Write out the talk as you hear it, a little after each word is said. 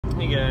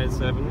Hey guys,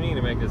 so I've been meaning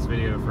to make this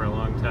video for a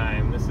long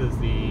time. This is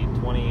the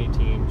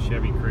 2018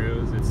 Chevy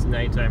Cruze. It's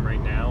nighttime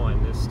right now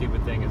and this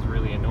stupid thing is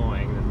really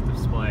annoying, the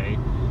display.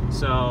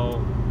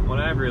 So what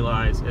I've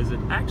realized is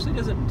it actually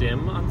doesn't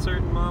dim on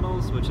certain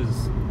models, which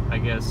is, I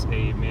guess,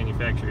 a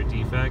manufacturer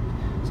defect.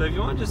 So if you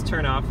want to just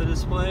turn off the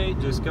display,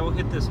 just go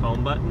hit this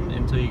home button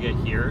until you get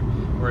here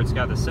where it's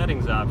got the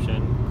settings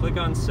option. Click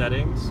on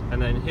settings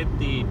and then hit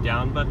the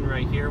down button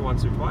right here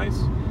once or twice,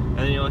 and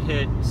then you'll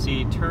hit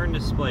turn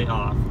display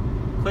off.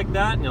 Click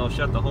that and it'll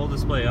shut the whole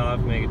display off,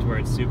 make it to where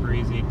it's super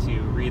easy to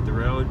read the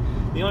road.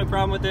 The only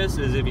problem with this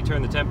is if you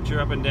turn the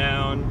temperature up and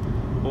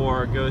down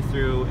or go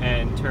through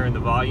and turn the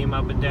volume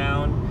up and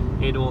down,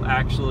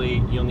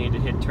 you'll need to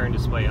hit turn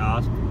display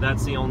off.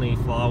 That's the only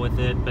flaw with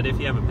it, but if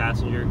you have a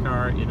passenger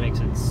car, it makes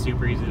it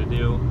super easy to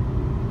do.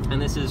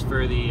 And this is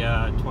for the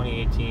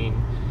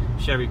 2018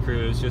 Chevy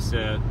Cruze, just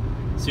a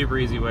super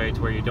easy way to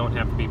where you don't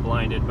have to be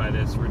blinded by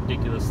this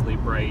ridiculously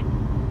bright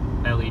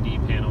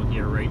LED panel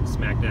here right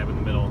smack dab in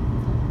the middle.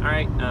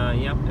 Alright,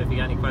 yep, if you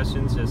got any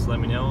questions, just let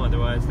me know.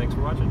 Otherwise, thanks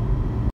for watching.